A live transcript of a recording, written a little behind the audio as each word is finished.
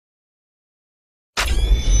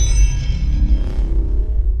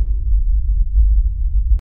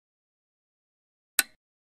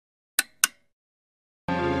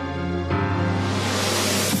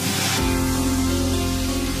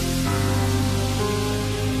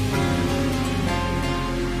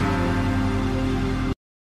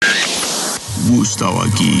ውስጥ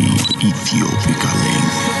አዋቂ ኢትዮፒካ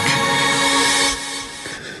ሊንክ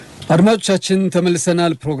አድማጮቻችን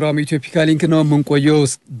ተመልሰናል ፕሮግራም ኢትዮፒካ ሊንክ ነው የምንቆየው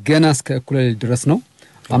ገና እስከ እኩለ ድረስ ነው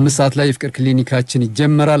 5 ሰዓት ላይ ፍቅር ክሊኒካችን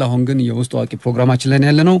ይጀምራል አሁን ግን የውስጥ አዋቂ ፕሮግራማችን ላይ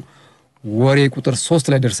ያለነው ወሬ ቁጥር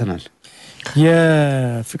 3 ላይ ደርሰናል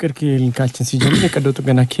የፍቅር ክሊኒካችን ሲጀምር የቀዶ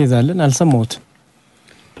ጥገና ኬዝ አለን አልሰማሁት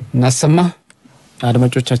እናሰማ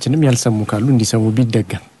አድማጮቻችንም ያልሰሙ ካሉ እንዲሰሙ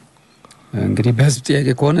ቢደገም እንግዲህ በህዝብ ጥያቄ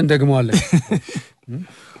ከሆነ እንደግመዋለን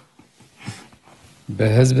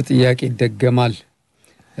በህዝብ ጥያቄ ይደገማል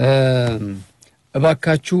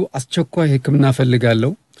እባካችሁ አስቸኳይ ህክምና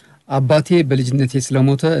ፈልጋለሁ አባቴ በልጅነቴ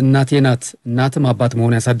ስለሞተ እናቴ ናት እናትም አባት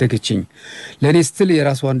መሆን ያሳደገችኝ ለኔ ስትል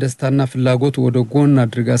የራሷን ደስታና ፍላጎት ወደ ጎን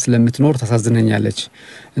አድርጋ ስለምትኖር ታሳዝነኛለች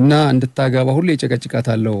እና እንድታጋባ ሁሌ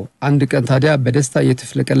ጨቀጭቃታለሁ አንድ ቀን ታዲያ በደስታ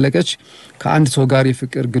እየተፍለቀለቀች ከአንድ ሰው ጋር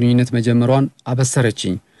የፍቅር ግንኙነት መጀመሯን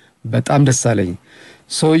አበሰረችኝ በጣም ደስ አለኝ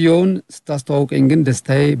ሰውየውን ስታስተዋውቀኝ ግን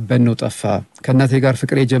ደስታዬ በነው ጠፋ ከእናቴ ጋር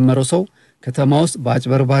ፍቅር የጀመረው ሰው ከተማ ውስጥ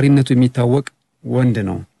በአጭበርባሪነቱ የሚታወቅ ወንድ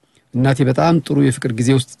ነው እናቴ በጣም ጥሩ የፍቅር ጊዜ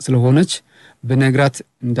ውስጥ ስለሆነች በነግራት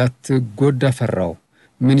እንዳትጎዳ ፈራው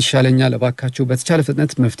ምን ይሻለኛል እባካችሁ በተቻለ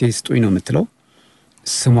ፍጥነት መፍትሄ ስጡኝ ነው የምትለው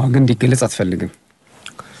ስሟ ግን እንዲገለጽ አትፈልግም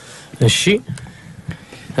እሺ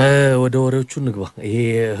ወደ ወሬዎቹ ንግባ ይሄ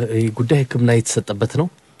ጉዳይ ህክምና የተሰጠበት ነው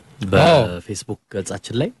በፌስቡክ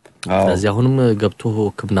ገጻችን ላይ ስለዚህ አሁንም ገብቶ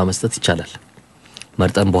ህክምና መስጠት ይቻላል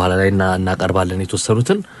መርጠን በኋላ ላይ እናቀርባለን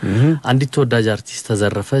የተወሰኑትን አንዲት ተወዳጅ አርቲስት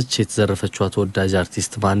ተዘረፈች የተዘረፈችው ተወዳጅ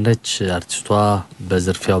አርቲስት ማነች አርቲስቷ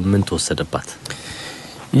በዝርፊያው ምን ተወሰደባት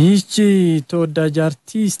ይህቺ ተወዳጅ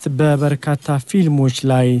አርቲስት በበርካታ ፊልሞች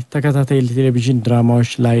ላይ ተከታታይ ቴሌቪዥን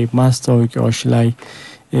ድራማዎች ላይ ማስታወቂያዎች ላይ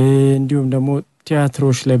እንዲሁም ደግሞ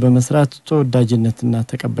ቲያትሮች ላይ በመስራት ተወዳጅነትና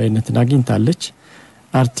ተቀባይነትን አግኝታለች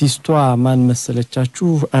አርቲስቷ ማን መሰለቻችሁ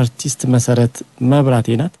አርቲስት መሰረት መብራቴ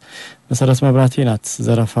ናት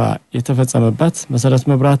ዘረፋ የተፈጸመባት መሰረት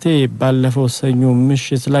መብራቴ ባለፈው ሰኞ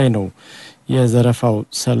ምሽት ላይ ነው የዘረፋው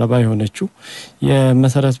ሰለባ የሆነችው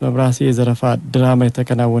የመሰረት መብራቴ ዘረፋ ድራማ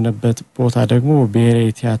የተከናወነበት ቦታ ደግሞ ብሔራዊ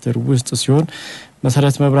ቲያትር ውስጥ ሲሆን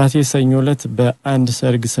መሰረት መብራቴ ሰኞ ዕለት በአንድ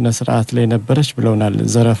ሰርግ ስነ ስርዓት ላይ ነበረች ብለውናል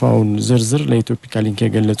ዘረፋውን ዝርዝር ለኢትዮፒካ ሊንክ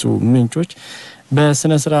የገለጹ ምንጮች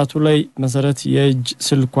በስነ ስርዓቱ ላይ መሰረት የእጅ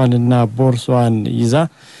ስልኳንና ቦርሷን ይዛ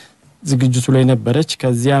ዝግጅቱ ላይ ነበረች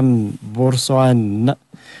ከዚያም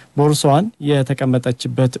ቦርሷን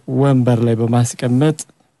የተቀመጠችበት ወንበር ላይ በማስቀመጥ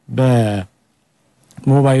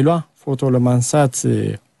በሞባይሏ ፎቶ ለማንሳት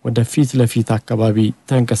ወደ ፊት ለፊት አካባቢ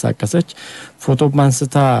ተንቀሳቀሰች ፎቶ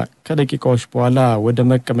ማንስታ ከደቂቃዎች በኋላ ወደ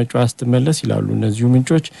መቀመጫዋ ስትመለስ ይላሉ እነዚሁ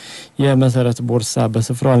ምንጮች የመሰረት ቦርሳ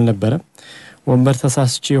በስፍራው አልነበረም ወንበር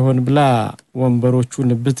ተሳስቼ ይሆን ብላ ወንበሮቹን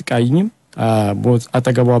ብትቃኝም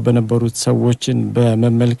አጠገቧ በነበሩት ሰዎችን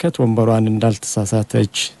በመመልከት ወንበሯን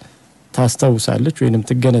እንዳልተሳሳተች ታስተውሳለች ወይንም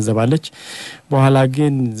ትገነዘባለች በኋላ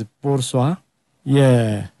ግን ቦርሷ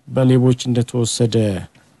በሌቦች እንደተወሰደ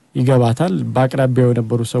ይገባታል በአቅራቢያው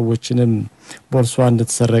የነበሩ ሰዎችንም ቦርሷ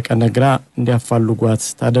እንደተሰረቀ ነግራ እንዲያፋልጓት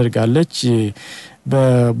ታደርጋለች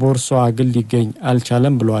በቦርሷ ግን ሊገኝ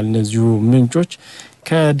አልቻለም ብለዋል እነዚሁ ምንጮች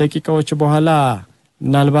ከደቂቃዎች በኋላ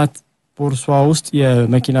ምናልባት ቦርሷ ውስጥ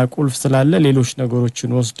የመኪና ቁልፍ ስላለ ሌሎች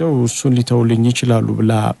ነገሮችን ወስደው እሱን ሊተውልኝ ይችላሉ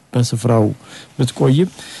ብላ በስፍራው ብትቆይም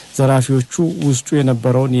ዘራፊዎቹ ውስጡ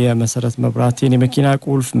የነበረውን የመሰረት መብራቴን የመኪና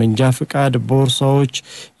ቁልፍ መንጃ ፍቃድ ቦርሳዎች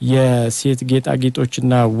የሴት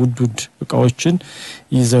ጌጣጌጦችና ውድ እቃዎችን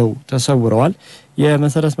ይዘው ተሰውረዋል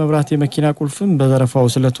የመሰረት መብራቴ መኪና ቁልፍም በዘረፋው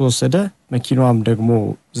ስለተወሰደ መኪናዋም ደግሞ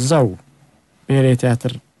ዛው ብሔራዊ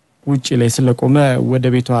ቲያትር ውጪ ላይ ስለቆመ ወደ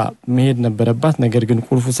ቤቷ መሄድ ነበረባት ነገር ግን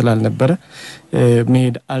ቁልፉ ስላልነበረ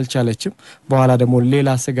መሄድ አልቻለችም በኋላ ደግሞ ሌላ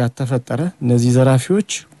ስጋት ተፈጠረ እነዚህ ዘራፊዎች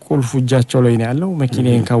ቁልፉ እጃቸው ላይ ነው ያለው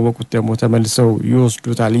መኪናን ካወቁት ደግሞ ተመልሰው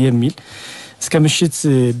ይወስዱታል የሚል እስከ ምሽት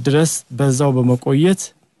ድረስ በዛው በመቆየት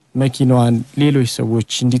መኪናዋን ሌሎች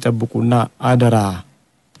ሰዎች እንዲጠብቁና አደራ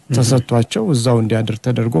ተሰጥቷቸው እዛው እንዲያድር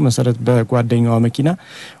ተደርጎ መሰረት በጓደኛዋ መኪና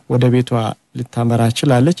ወደ ቤቷ ልታመራ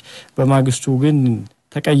ችላለች በማግስቱ ግን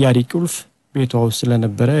ተቀያሪ ቁልፍ ቤቷ ውስጥ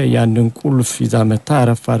ስለነበረ ያንን ቁልፍ ይዛ መታ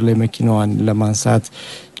አረፋር ላይ መኪናዋን ለማንሳት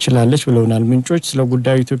ችላለች ብለውናል ምንጮች ስለ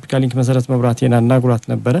ጉዳዩ ኢትዮፒካ ሊንክ መሰረት መብራቴን አናግሯት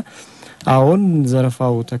ነበር አሁን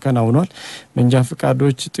ዘረፋው ተከናውኗል መንጃ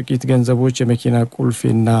ፍቃዶች ጥቂት ገንዘቦች የመኪና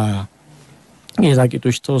ቁልፍና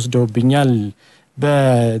የዛቂቶች ተወስደውብኛል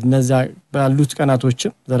በነዛ ባሉት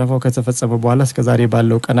ቀናቶችም ዘረፋው ከተፈጸመ በኋላ እስከ ዛሬ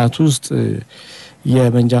ባለው ቀናት ውስጥ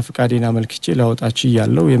የመንጃ ፍቃዴን አመልክቼ ላወጣች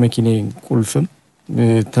ያለው የመኪናን ቁልፍም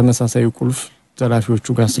ተመሳሳይ ቁልፍ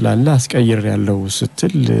ዘራፊዎቹ ጋር ስላለ አስቀይር ያለው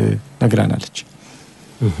ስትል ነግራናለች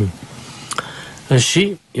እሺ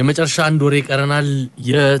የመጨረሻ አንድ ወሬ ቀረናል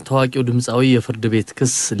የታዋቂው ድምጻዊ የፍርድ ቤት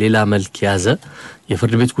ክስ ሌላ መልክ ያዘ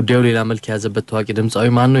የፍርድ ቤት ጉዳዩ ሌላ መልክ ያዘበት ታዋቂ ድምጻዊ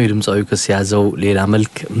ማን ነው የድምጻዊው ክስ ያዘው ሌላ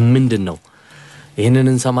መልክ ምንድነው ይሄንን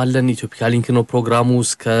እንሰማለን ኢትዮፒካ ሊንክ ነው ፕሮግራሙ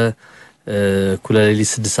እስከ ኩለሌሊ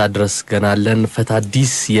 6 ሰዓት ድረስ ገናለን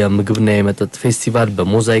ፈታዲስ የምግብና የመጠጥ ፌስቲቫል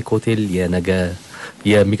በሞዛይክ ሆቴል የነገ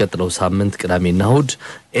የሚቀጥለው ሳምንት ቅዳሜና እሁድ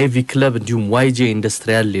ኤቪ ክለብ እንዲሁም ዋይጄ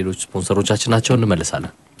ኢንዱስትሪያል ሌሎች ስፖንሰሮቻችን ናቸው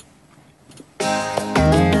እንመለሳለን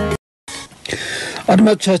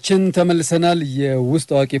አድማጮቻችን ተመልሰናል የውስጥ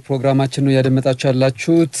አዋቂ ፕሮግራማችን ነው ያደመጣችሁ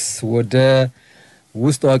ያላችሁት ወደ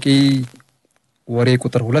ውስጥ አዋቂ ወሬ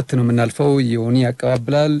ቁጥር 2 ነው የምናልፈው የሆኒ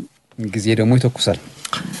ያቀባብላል ጊዜ ደግሞ ይተኩሳል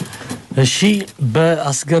እሺ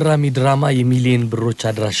በአስገራሚ ድራማ የሚሊየን ብሮች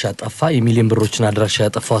አድራሻ ጠፋ የሚሊየን ብሮችን አድራሻ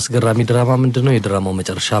ያጠፋው አስገራሚ ድራማ ምንድነው የድራማው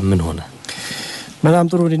መጨረሻ ምን ሆነ በጣም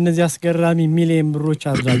ጥሩ እነዚህ አስገራሚ ሚሊየን ብሮች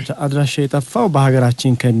አድራሻ የጠፋው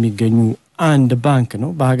በሀገራችን ከሚገኙ አንድ ባንክ ነው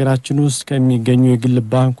በሀገራችን ውስጥ ከሚገኙ የግል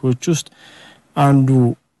ባንኮች ውስጥ አንዱ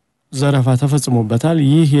ዘረፋ ተፈጽሞበታል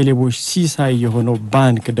ይህ የሊቦች ሲሳይ የሆነው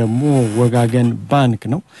ባንክ ደግሞ ወጋገን ባንክ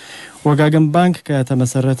ነው ወጋገን ባንክ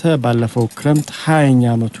ከተመሰረተ ባለፈው ክረምት 20ኛ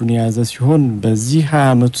ዓመቱን የያዘ ሲሆን በዚህ 20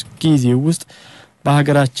 ዓመት ጊዜ ውስጥ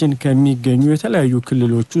በሀገራችን ከሚገኙ የተለያዩ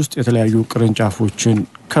ክልሎች ውስጥ የተለያዩ ቅርንጫፎችን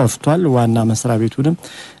ከፍቷል ዋና መስሪያ ቤቱንም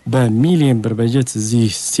በሚሊየን ብር በጀት እዚህ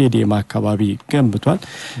ስቴዲየም አካባቢ ገንብቷል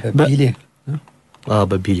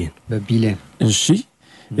በቢሊየን እሺ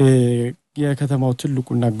የከተማው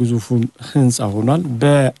ትልቁና ግዙፉ ህንጻ ሆኗል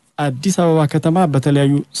በአዲስ አበባ ከተማ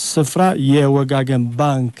በተለያዩ ስፍራ የወጋገን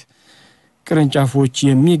ባንክ ቅርንጫፎች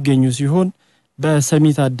የሚገኙ ሲሆን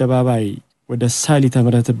በሰሚት አደባባይ ወደ ሳሊተ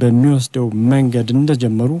ምህረት በሚወስደው መንገድ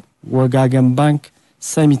እንደጀመሩ ወጋገን ባንክ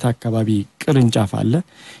ሰሚት አካባቢ ቅርንጫፍ አለ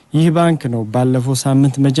ይህ ባንክ ነው ባለፈው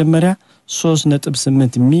ሳምንት መጀመሪያ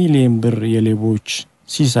 3.8 ሚሊዮን ብር የሊቦች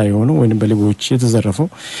ሲሳይ ሆኖ ወይንም በሊቦች የተዘረፈው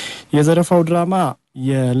የዘረፋው ድራማ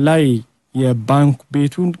የላይ የባንክ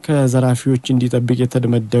ቤቱን ከዘራፊዎች እንዲጠብቅ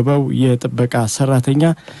የተደመደበው የጥበቃ ሰራተኛ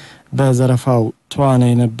በዘረፋው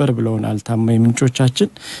ተዋናይ ነበር ብለውናል ታማኝ ምንጮቻችን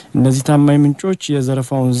እነዚህ ታማኝ ምንጮች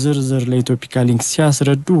የዘረፋውን ዝርዝር ለኢትዮፒካ ሊንክ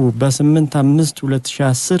ሲያስረዱ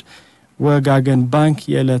በ8/5/2010 ወጋገን ባንክ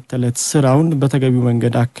የዕለት ተዕለት ስራውን በተገቢው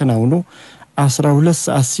መንገድ አከናውኖ 12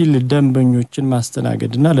 ሰዓት ሲል ደንበኞችን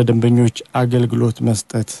ማስተናገድና ለደንበኞች አገልግሎት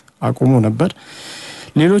መስጠት አቁሞ ነበር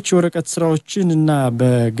ሌሎች የወረቀት ስራዎችንና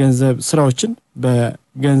በገንዘብ ስራዎችን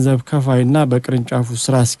በገንዘብ ከፋይና በቅርንጫፉ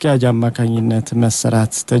ስራ አስኪያጅ አማካኝነት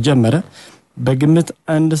መሰራት ተጀመረ በግምት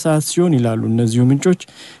 1 ሰዓት ሲሆን ይላሉ እነዚህ ምንጮች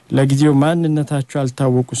ለጊዜው ማንነታቸው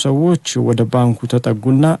ያልታወቁ ሰዎች ወደ ባንኩ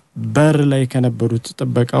ተጠጉና በር ላይ ከነበሩት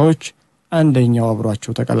ጥበቃዎች አንደኛው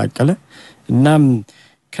አብሯቸው ተቀላቀለ እናም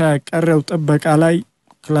ከቀረው ጥበቃ ላይ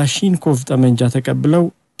ክላሽንኮቭ ጠመንጃ ተቀብለው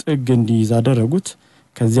ጥግ እንዲይዝ አደረጉት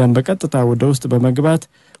ከዚያም በቀጥታ ወደ ውስጥ በመግባት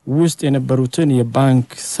ውስጥ የነበሩትን የባንክ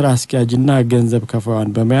ስራ አስኪያጅና ገንዘብ ከፋዋን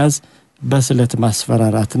በመያዝ በስለት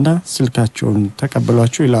ማስፈራራትና ስልካቸውን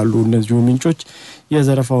ተቀበሏቸው ይላሉ እነዚህ ምንጮች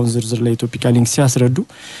የዘረፋውን ዝርዝር ለኢትዮፒካ ሊንክ ሲያስረዱ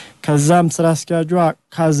ከዛም ስራ አስኪያጇ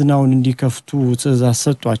ካዝናውን እንዲከፍቱ ትዕዛዝ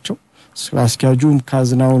ሰጧቸው ስራ አስኪያጁም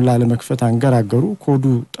ካዝናውን ላለመክፈት አንገራገሩ ኮዱ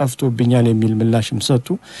ጠፍቶብኛል የሚል ምላሽም ሰጡ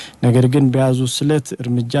ነገር ግን በያዙ ስለት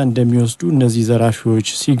እርምጃ እንደሚወስዱ እነዚህ ዘራፊዎች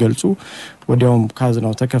ሲገልጹ ወዲያውም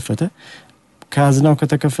ካዝናው ተከፈተ ካዝናው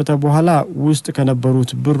ከተከፈተ በኋላ ውስጥ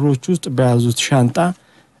ከነበሩት ብሮች ውስጥ በያዙት ሻንጣ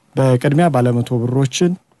በቅድሚያ ባለ 100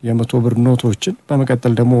 ብሮችን የ100 ብር ኖቶችን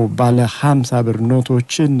በመቀጠል ደግሞ ባለ 50 ብር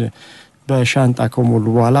ኖቶችን በሻንጣ ከሞሉ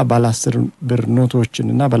በኋላ ባለ 10 ብር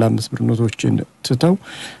ኖቶችንና ባለ 5 ብር ኖቶችን ትተው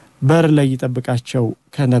በር ላይ ይጠብቃቸው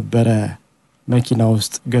ከነበረ መኪና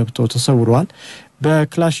ውስጥ ገብተው ተሰውረዋል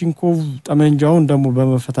በክላሽንኮቭ ጠመንጃውን ደግሞ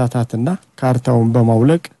በመፈታታትና ካርታውን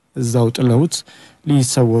በማውለቅ እዛው ጥለውት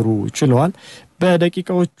ሊሰወሩ ችለዋል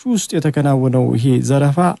በደቂቃዎች ውስጥ የተከናወነው ይሄ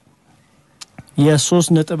ዘረፋ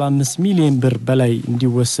የ3.5 ሚሊዮን ብር በላይ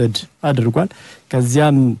እንዲወሰድ አድርጓል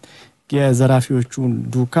ከዚያም የዘራፊዎቹን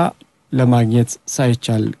ዱካ ለማግኘት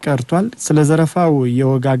ሳይቻል ቀርቷል ስለ ዘረፋው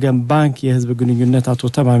የወጋገን ባንክ የህዝብ ግንኙነት አቶ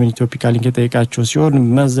ተማምን ኢትዮፒካ ሊንክ የጠየቃቸው ሲሆን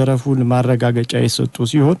መዘረፉን ማረጋገጫ የሰጡ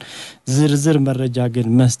ሲሆን ዝርዝር መረጃ ግን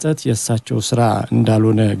መስጠት የሳቸው ስራ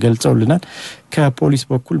እንዳልሆነ ገልጸውልናል ከፖሊስ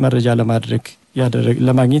በኩል መረጃ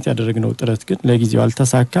ለማግኘት ያደረግነው ጥረት ግን ለጊዜው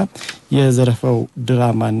አልተሳካም የዘረፋው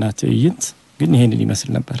ድራማና ትዕይንት ግን ይሄንን ይመስል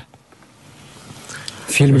ነበር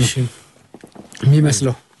ፊልም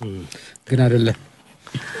የሚመስለው ግን አይደለም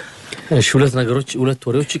እሺ ሁለት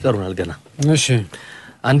ወሬዎች ይቀሩናል ገና እሺ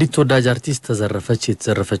አንዲት ተወዳጅ አርቲስት ተዘረፈች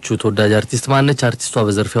የተዘረፈችው ተወዳጅ አርቲስት ማነች አርቲስቷ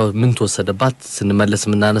በዘርፊያው ምን ተወሰደባት ስንመለስ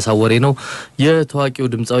ምናነሳው ወሬ ነው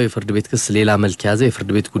የታዋቂው ድምጻዊ የፍርድ ቤት ክስ ሌላ መልክ ያዘ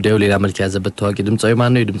የፍርድ ቤት ጉዳዩ ሌላ መልክ ያዘበት ታዋቂ ድምጻዊ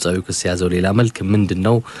ማን ነው የድምጻዊው ክስ ያዘው ሌላ መልክ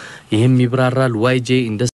ምንድነው ይሄም ይብራራል YJ